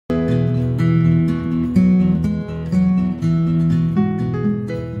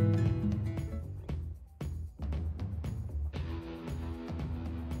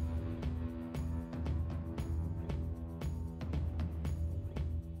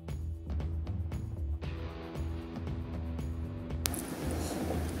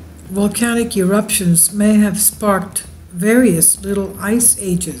Volcanic eruptions may have sparked various little ice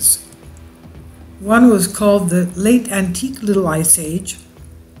ages. One was called the Late Antique Little Ice Age.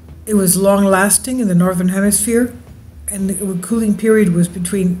 It was long-lasting in the Northern Hemisphere, and the cooling period was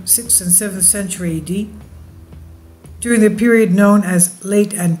between 6th and 7th century AD. During the period known as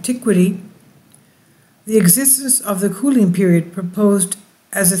Late Antiquity, the existence of the cooling period proposed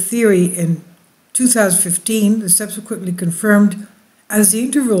as a theory in 2015 is subsequently confirmed as the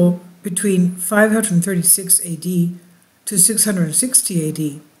interval between 536 AD to 660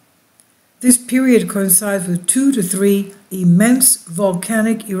 AD. This period coincides with 2 to 3 immense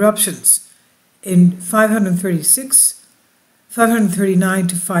volcanic eruptions in 536, 539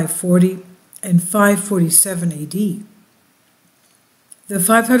 to 540, and 547 AD. The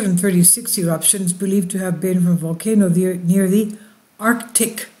 536 eruptions believed to have been from volcanoes near the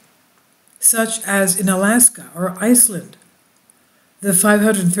Arctic, such as in Alaska or Iceland. The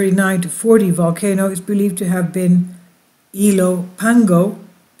 539 to 40 volcano is believed to have been Ilopango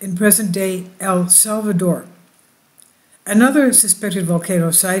in present-day El Salvador. Another suspected volcano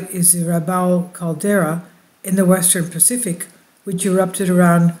site is the Rabaul caldera in the Western Pacific, which erupted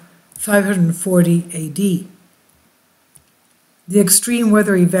around 540 AD. The extreme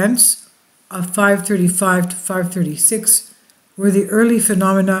weather events of 535 to 536 were the early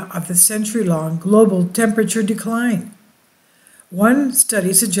phenomena of the century-long global temperature decline. One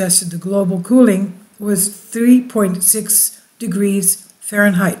study suggested the global cooling was 3.6 degrees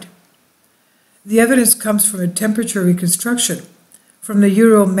Fahrenheit. The evidence comes from a temperature reconstruction from the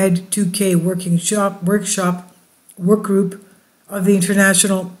Euromed 2K work group of the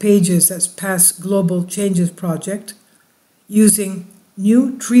International Pages That's Past Global Changes project, using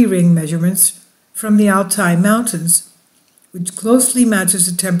new tree ring measurements from the Altai Mountains, which closely matches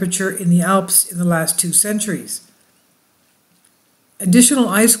the temperature in the Alps in the last 2 centuries. Additional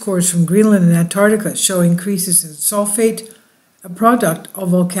ice cores from Greenland and Antarctica show increases in sulfate, a product of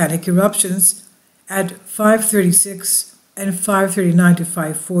volcanic eruptions, at 536 and 539 to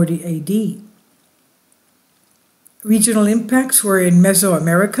 540 AD. Regional impacts were in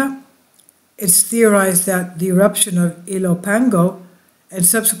Mesoamerica. It's theorized that the eruption of Ilopango and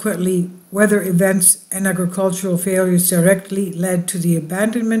subsequently weather events and agricultural failures directly led to the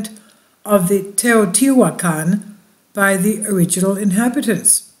abandonment of the Teotihuacan by the original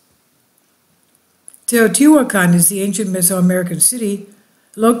inhabitants. Teotihuacan is the ancient Mesoamerican city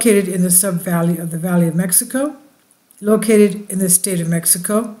located in the sub-valley of the Valley of Mexico, located in the state of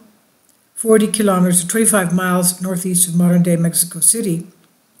Mexico, 40 kilometers or 25 miles northeast of modern-day Mexico City.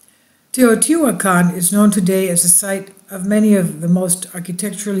 Teotihuacan is known today as the site of many of the most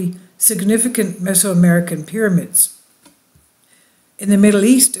architecturally significant Mesoamerican pyramids. In the Middle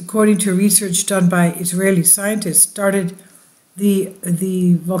East, according to research done by Israeli scientists, started the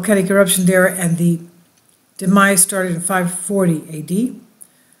volcanic eruption there, and the demise started in 540 AD.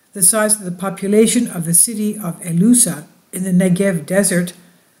 The size of the population of the city of Elusa in the Negev desert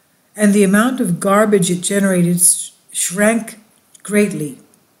and the amount of garbage it generated shrank greatly.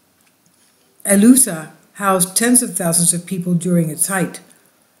 Elusa housed tens of thousands of people during its height.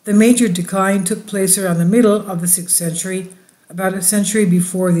 The major decline took place around the middle of the 6th century, about a century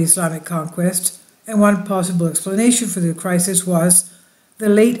before the Islamic conquest, and one possible explanation for the crisis was the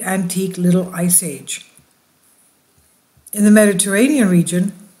Late Antique Little Ice Age. In the Mediterranean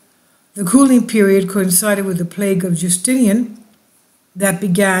region, the cooling period coincided with the plague of Justinian that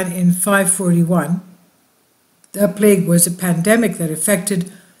began in 541. That plague was a pandemic that affected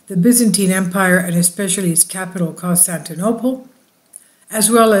the Byzantine Empire and especially its capital, Constantinople,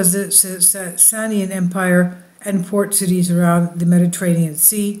 as well as the Sasanian Empire and port cities around the Mediterranean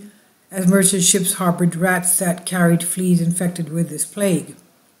Sea, as merchant ships harbored rats that carried fleas infected with this plague.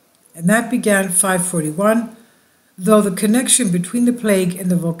 And that began 541, though the connection between the plague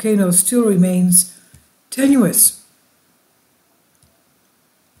and the volcano still remains tenuous.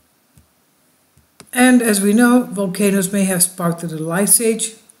 And as we know, volcanoes may have sparked the Little Ice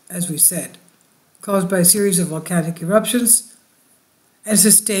Age, as we said, caused by a series of volcanic eruptions and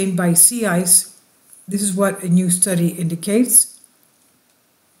sustained by sea ice. This is what a new study indicates.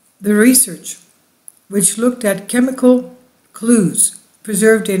 The research, which looked at chemical clues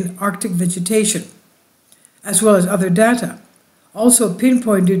preserved in Arctic vegetation, as well as other data, also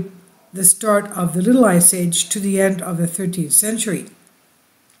pinpointed the start of the Little Ice Age to the end of the 13th century.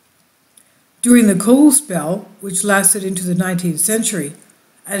 During the cold spell, which lasted into the 19th century,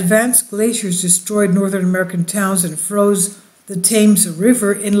 advanced glaciers destroyed Northern American towns and froze the Thames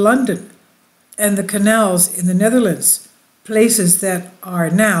River in London and the canals in the Netherlands, places that are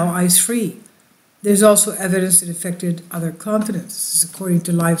now ice-free. There's also evidence it affected other continents. This is according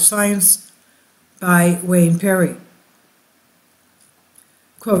to Life Science by Wayne Perry.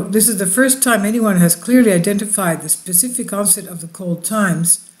 Quote, "This is the first time anyone has clearly identified the specific onset of the cold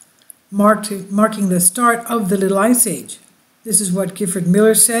times, marking the start of the Little Ice Age. This is what Gifford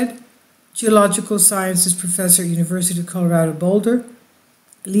Miller said, geological sciences professor at University of Colorado Boulder,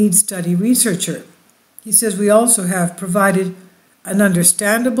 lead study researcher. He says we also have provided an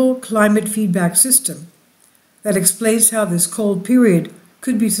understandable climate feedback system that explains how this cold period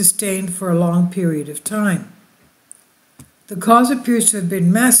could be sustained for a long period of time. The cause appears to have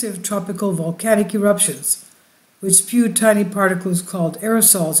been massive tropical volcanic eruptions, which spewed tiny particles called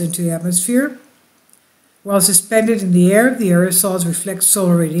aerosols into the atmosphere. While suspended in the air, the aerosols reflect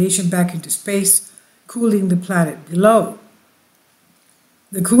solar radiation back into space, cooling the planet below.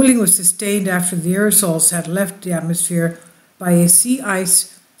 The cooling was sustained after the aerosols had left the atmosphere by a sea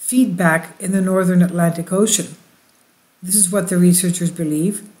ice feedback in the northern Atlantic Ocean. This is what the researchers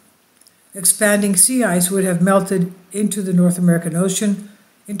believe. Expanding sea ice would have melted into the North American Ocean,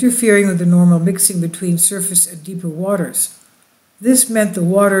 interfering with the normal mixing between surface and deeper waters. This meant the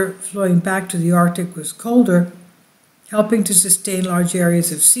water flowing back to the Arctic was colder, helping to sustain large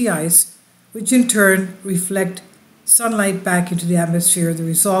areas of sea ice, which in turn reflect sunlight back into the atmosphere. The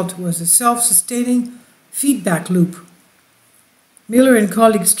result was a self-sustaining feedback loop. Miller and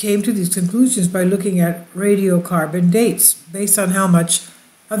colleagues came to these conclusions by looking at radiocarbon dates, based on how much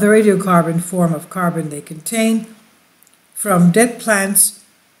of the radiocarbon form of carbon they contain, from dead plants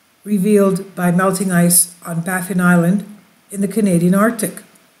revealed by melting ice on Baffin Island in the Canadian Arctic.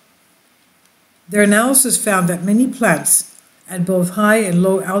 Their analysis found that many plants at both high and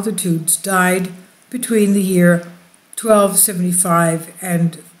low altitudes died between the year 1275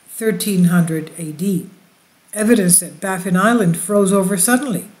 and 1300 AD, evidence that Baffin Island froze over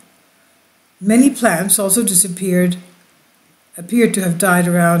suddenly. Many plants also appeared to have died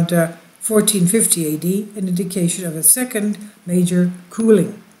around 1450 AD, an indication of a second major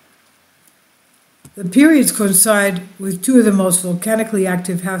cooling. The periods coincide with two of the most volcanically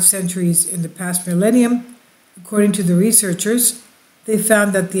active half-centuries in the past millennium. According to the researchers, they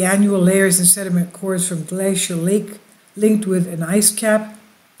found that the annual layers and sediment cores from Glacial Lake linked with an ice cap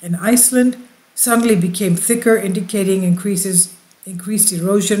in Iceland suddenly became thicker, indicating increased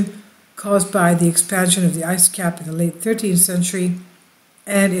erosion caused by the expansion of the ice cap in the late 13th century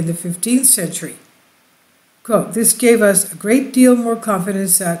and in the 15th century. Quote, "This gave us a great deal more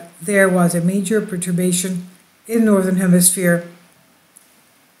confidence that there was a major perturbation in the Northern Hemisphere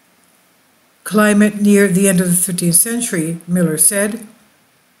climate near the end of the 13th century, Miller said.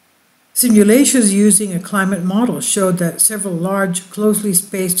 Simulations using a climate model showed that several large, closely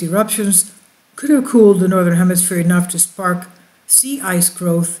spaced eruptions could have cooled the Northern Hemisphere enough to spark sea ice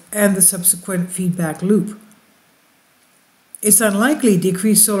growth and the subsequent feedback loop. It's unlikely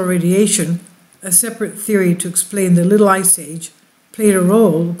decreased solar radiation, a separate theory to explain the Little Ice Age, played a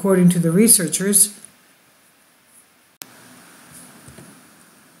role, according to the researchers.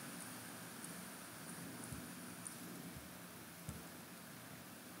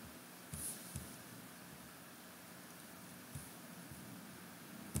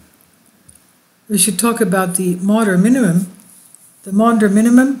 We should talk about the Maunder minimum. The Maunder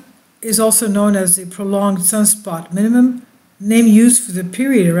minimum is also known as the prolonged sunspot minimum, name used for the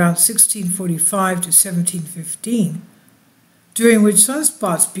period around 1645 to 1715, during which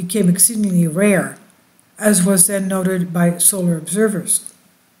sunspots became exceedingly rare, as was then noted by solar observers.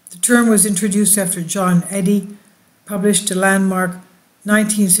 The term was introduced after John Eddy published a landmark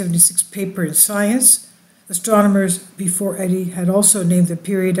 1976 paper in Science. Astronomers before Eddy had also named the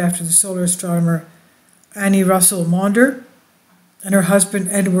period after the solar astronomer Annie Russell Maunder and her husband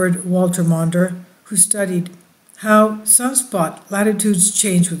Edward Walter Maunder, who studied how sunspot latitudes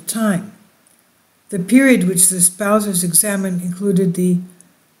change with time. The period which the espousers examined included the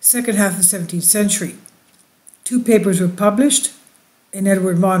second half of the 17th century. Two papers were published in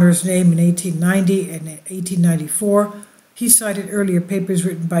Edward Maunder's name in 1890 and 1894. He cited earlier papers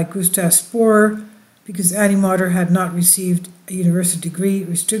written by Gustav Sporer because Annie Maunder had not received a university degree.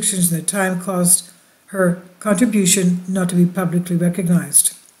 Restrictions in the time caused her contribution not to be publicly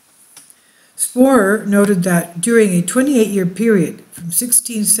recognized. Sporer noted that during a 28-year period from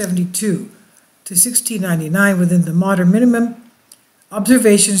 1672 to 1699 within the Maunder minimum,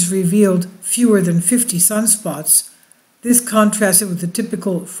 observations revealed fewer than 50 sunspots. This contrasted with the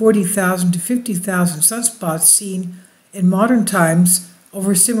typical 40,000 to 50,000 sunspots seen in modern times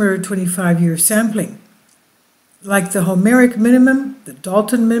over similar 25-year sampling. Like the Homeric minimum, the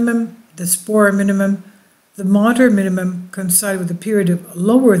Dalton minimum, the Sporer minimum, the modern minimum coincided with a period of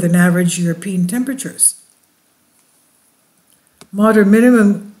lower than average European temperatures. Modern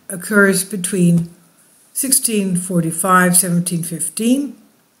minimum occurs between 1645–1715.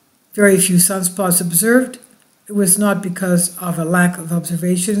 Very few sunspots observed. It was not because of a lack of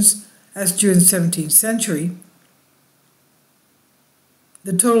observations, as during the 17th century.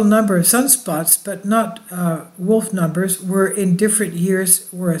 The total number of sunspots, but not wolf numbers, were in different years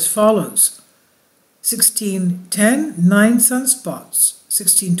were as follows. 1610, 9 sunspots.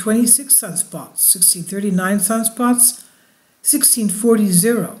 1626 sunspots. 1639 sunspots. 1640,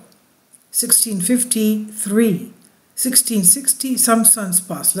 0. 1650, 3. 1660, some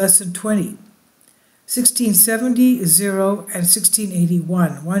sunspots, less than 20. 1670, 0, and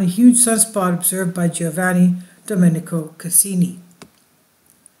 1681, one huge sunspot observed by Giovanni Domenico Cassini.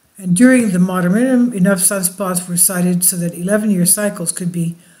 And during the modern minimum, enough sunspots were sighted so that 11-year cycles could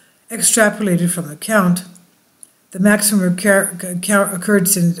be extrapolated from the count. The maximum occurred in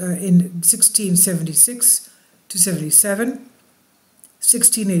 1676 to 77,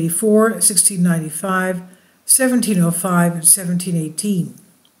 1684, 1695, 1705, and 1718.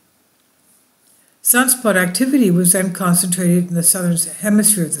 Sunspot activity was then concentrated in the southern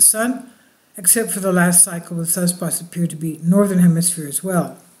hemisphere of the sun, except for the last cycle when sunspots appeared to be northern hemisphere as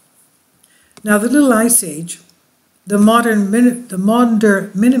well. Now, the Little Ice Age, the modern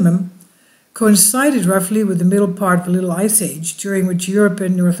minimum, coincided roughly with the middle part of the Little Ice Age, during which Europe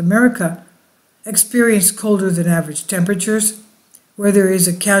and North America experienced colder than average temperatures. Where there is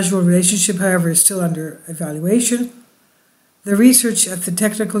a causal relationship, however, is still under evaluation. The research at the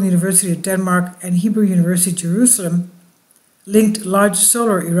Technical University of Denmark and Hebrew University Jerusalem linked large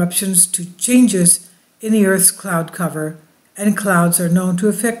solar eruptions to changes in the Earth's cloud cover, and clouds are known to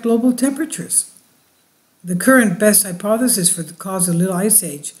affect global temperatures. The current best hypothesis for the cause of the Little Ice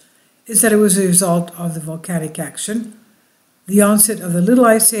Age is that it was a result of the volcanic action. The onset of the Little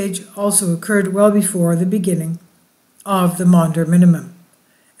Ice Age also occurred well before the beginning of the modern minimum,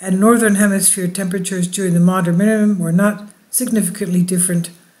 and northern hemisphere temperatures during the modern minimum were not significantly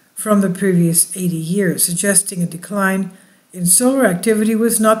different from the previous 80 years, suggesting a decline in solar activity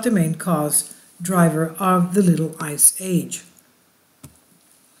was not the main driver of the Little Ice Age.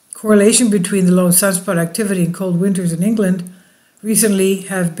 Correlation between the low sunspot activity and cold winters in England recently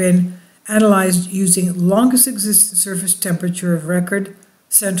have been analyzed using longest existing surface temperature of record,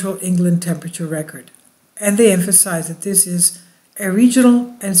 Central England temperature record. And they emphasize that this is a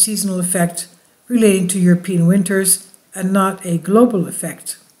regional and seasonal effect relating to European winters and not a global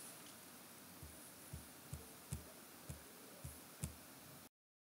effect.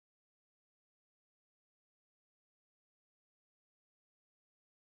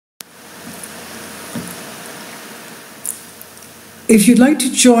 If you'd like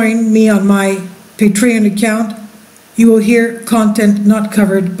to join me on my Patreon account, you will hear content not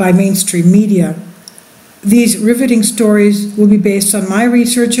covered by mainstream media. These riveting stories will be based on my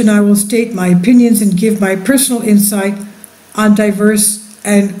research, and I will state my opinions and give my personal insight on diverse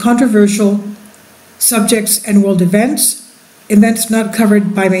and controversial subjects and world events not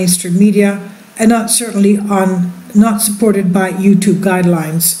covered by mainstream media, and not supported by YouTube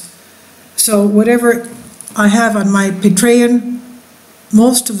guidelines. So whatever I have on my Patreon,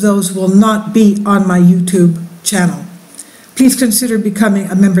 most of those will not be on my YouTube channel. Please consider becoming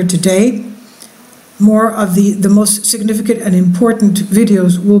a member today. More of the most significant and important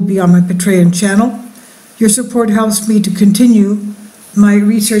videos will be on my Patreon channel. Your support helps me to continue my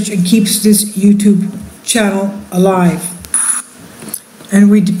research and keeps this YouTube channel alive. And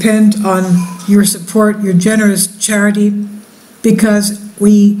we depend on your support, your generous charity, because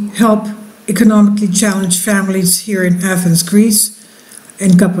we help economically challenged families here in Athens, Greece,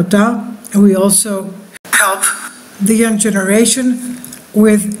 in Kapota, and we also help the young generation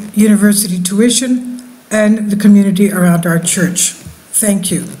with university tuition and the community around our church. Thank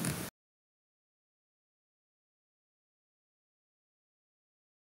you.